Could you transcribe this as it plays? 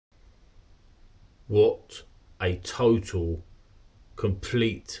What a total,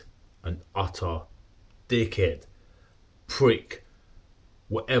 complete and utter dickhead, prick,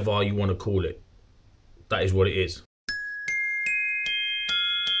 whatever you want to call it. That is what it is.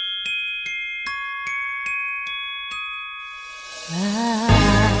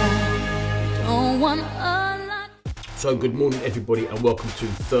 So good morning everybody and welcome to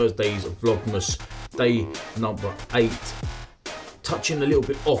Thursday's Vlogmas, day number 8. Touching a little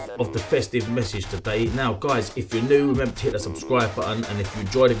bit off of the festive message today. Now guys, if you're new, remember to hit the subscribe button, and if you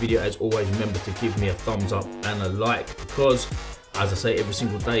enjoyed the video, as always, remember to give me a thumbs up and a like, because as I say every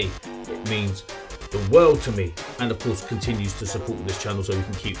single day, it means the world to me, and of course continues to support this channel so we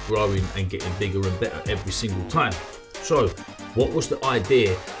can keep growing and getting bigger and better every single time. So what was the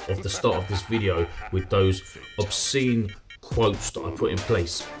idea of the start of this video with those obscene quotes that I put in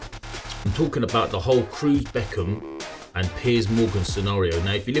place? I'm talking about the whole Cruz and Piers Morgan scenario.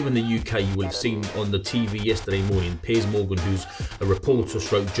 Now if you live in the UK, you will have seen on the TV yesterday morning Piers Morgan, who's a reporter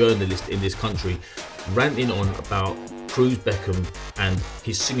stroke journalist in this country, ranting on about Cruz and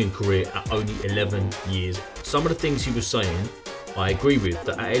his singing career at only 11 years. Some of the things he was saying I agree with,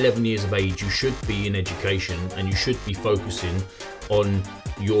 that at 11 years of age you should be in education and you should be focusing on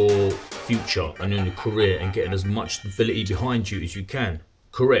your future and on your career and getting as much stability behind you as you can.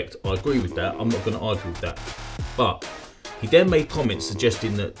 Correct, I agree with that, I'm not going to argue with that. But he then made comments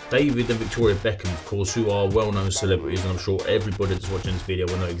suggesting that David and Victoria Beckham, of course, who are well-known celebrities, and I'm sure everybody that's watching this video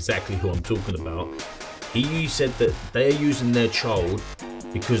will know exactly who I'm talking about, he said that they're using their child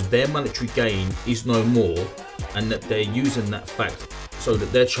because their monetary gain is no more, and that they're using that fact so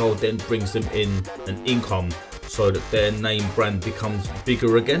that their child then brings them in an income so that their name brand becomes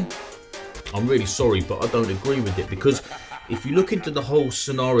bigger again. I'm really sorry, but I don't agree with it, because if you look into the whole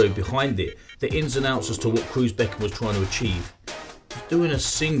scenario behind it, the ins and outs as to what Cruz was trying to achieve, he's doing a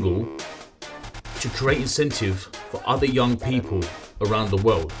single to create incentive for other young people around the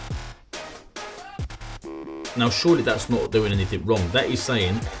world. Now surely that's not doing anything wrong. That is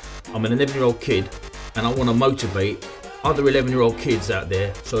saying, I'm an 11-year-old kid and I want to motivate other 11-year-old kids out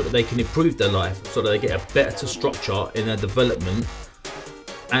there so that they can improve their life, so that they get a better structure in their development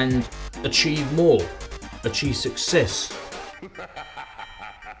and achieve more, achieve success.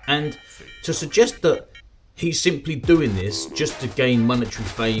 And to suggest that he's simply doing this just to gain monetary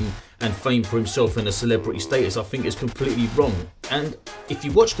fame and fame for himself and a celebrity status, I think is completely wrong. And if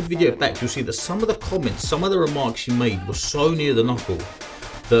you watch the video back, you'll see that some of the comments, some of the remarks he made were so near the knuckle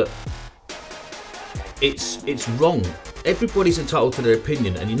that it's wrong. Everybody's entitled to their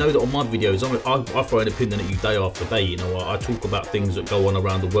opinion, and you know that on my videos I throw an opinion at you day after day. You know, I talk about things that go on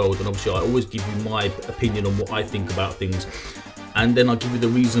around the world, and obviously I always give you my opinion on what I think about things, and then I give you the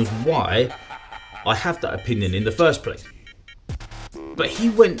reasons why I have that opinion in the first place. But he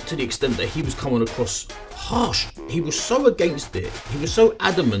went to the extent that he was coming across harsh. He was so against it, he was so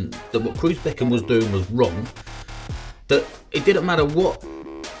adamant that what Cruz was doing was wrong, that it didn't matter what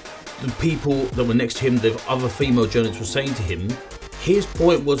the people that were next to him, the other female journalists, were saying to him. His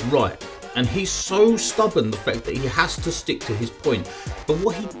point was right, and he's so stubborn, the fact that he has to stick to his point. But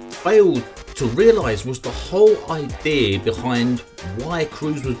what he failed to realise was the whole idea behind why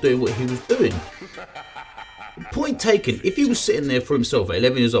Cruz was doing what he was doing. Point taken, if he was sitting there for himself at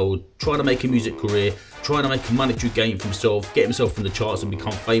 11 years old, trying to make a music career, trying to make a monetary gain for himself, get himself in the charts and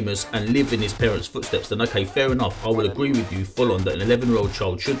become famous and live in his parents' footsteps, then okay, fair enough, I will agree with you full on that an 11-year-old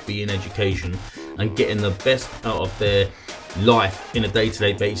child should be in education and getting the best out of their life in a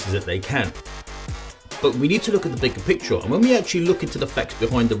day-to-day basis that they can. But we need to look at the bigger picture, and when we actually look into the facts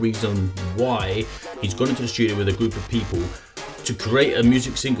behind the reason why he's gone into the studio with a group of people to create a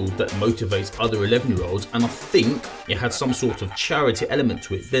music single that motivates other 11-year-olds, and I think it had some sort of charity element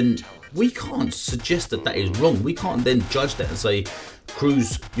to it, then we can't suggest that that is wrong. We can't then judge that and say,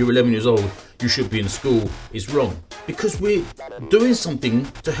 Cruz, you're 11 years old, you should be in school, is wrong. Because we're doing something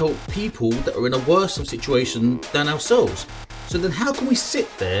to help people that are in a worse situation than ourselves. So then how can we sit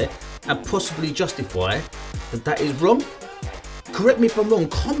there and possibly justify that that is wrong? Correct me if I'm wrong,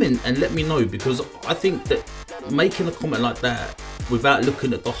 comment and let me know, because I think that making a comment like that without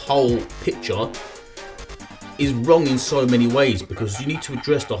looking at the whole picture is wrong in so many ways, because you need to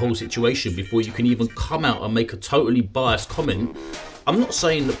address the whole situation before you can even come out and make a totally biased comment. I'm not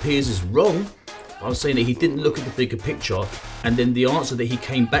saying that Piers is wrong, I'm saying that he didn't look at the bigger picture, and then the answer that he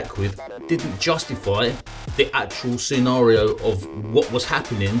came back with didn't justify the actual scenario of what was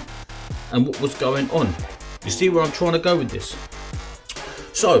happening and what was going on. You see where I'm trying to go with this?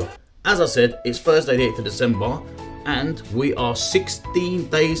 So, as I said, it's Thursday the 8th of December. and we are 16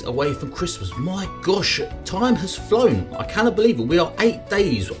 days away from Christmas. My gosh, time has flown. I cannot believe it. We are 8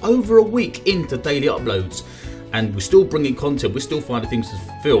 days, over a week into daily uploads, and we're still bringing content. We're still finding things to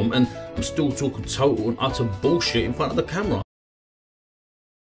film, and I'm still talking total and utter bullshit in front of the camera.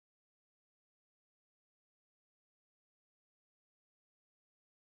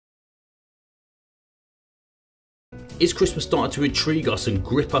 Is Christmas starting to intrigue us and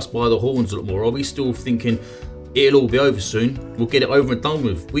grip us by the horns a lot more? Are we still thinking it'll all be over soon? We'll get it over and done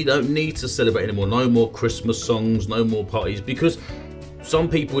with. We don't need to celebrate anymore. No more Christmas songs, no more parties, because some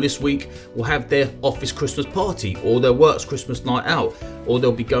people this week will have their office Christmas party or their work's Christmas night out, or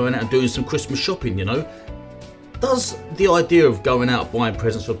they'll be going out and doing some Christmas shopping, you know. Does the idea of going out buying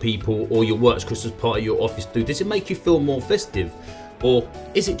presents for people or your work's Christmas party, your office do, does it make you feel more festive? Or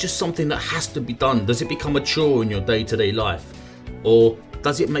is it just something that has to be done? Does it become a chore in your day-to-day life? Or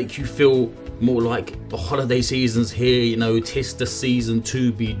does it make you feel more like the holiday season's here, you know, 'tis the season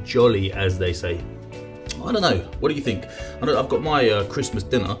to be jolly, as they say? I don't know. What do you think? I know I've got my Christmas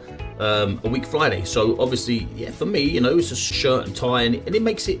dinner a week Friday, so obviously, yeah, for me, you know, it's a shirt and tie, and it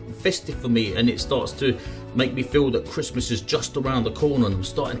makes it festive for me, and it starts to make me feel that Christmas is just around the corner, and I'm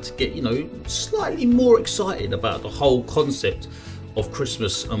starting to get, you know, slightly more excited about the whole concept of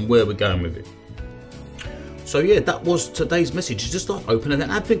Christmas and where we're going with it. So yeah, that was today's message. It's just like opening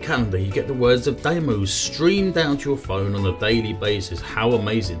an advent calendar. You get the words of Daymo streamed down to your phone on a daily basis. How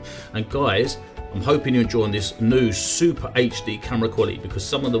amazing. And guys, I'm hoping you're enjoying this new super HD camera quality, because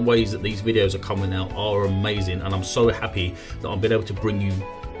some of the ways that these videos are coming out are amazing, and I'm so happy that I've been able to bring you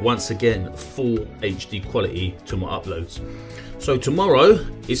once again full HD quality to my uploads. So tomorrow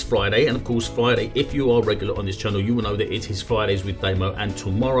is Friday, and of course Friday, if you are regular on this channel, you will know that it is Fridays with Daymo, and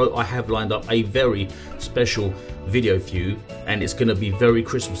tomorrow I have lined up a very special video for you, and it's going to be very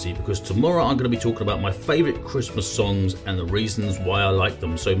Christmassy, because tomorrow I'm going to be talking about my favourite Christmas songs and the reasons why I like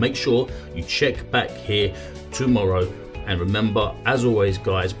them. So make sure you check back here tomorrow. And remember, as always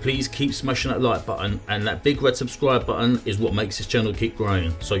guys, please keep smashing that like button, and that big red subscribe button is what makes this channel keep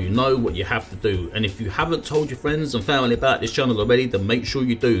growing. So you know what you have to do, and if you haven't told your friends and family about this channel already, then make sure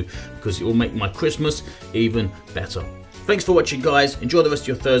you do, because it will make my Christmas even better. Thanks for watching guys, enjoy the rest of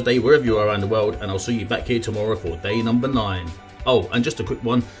your Thursday wherever you are around the world, and I'll see you back here tomorrow for day number 9. Oh, and just a quick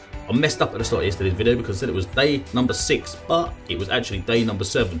one, I messed up at the start of yesterday's video because I said it was day number 6, but it was actually day number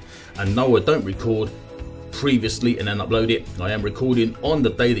 7. And no, I don't record previously and then upload it. I am recording on the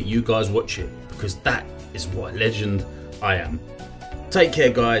day that you guys watch it, because that is what legend I am. Take care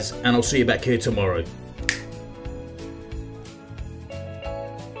guys, and I'll see you back here tomorrow.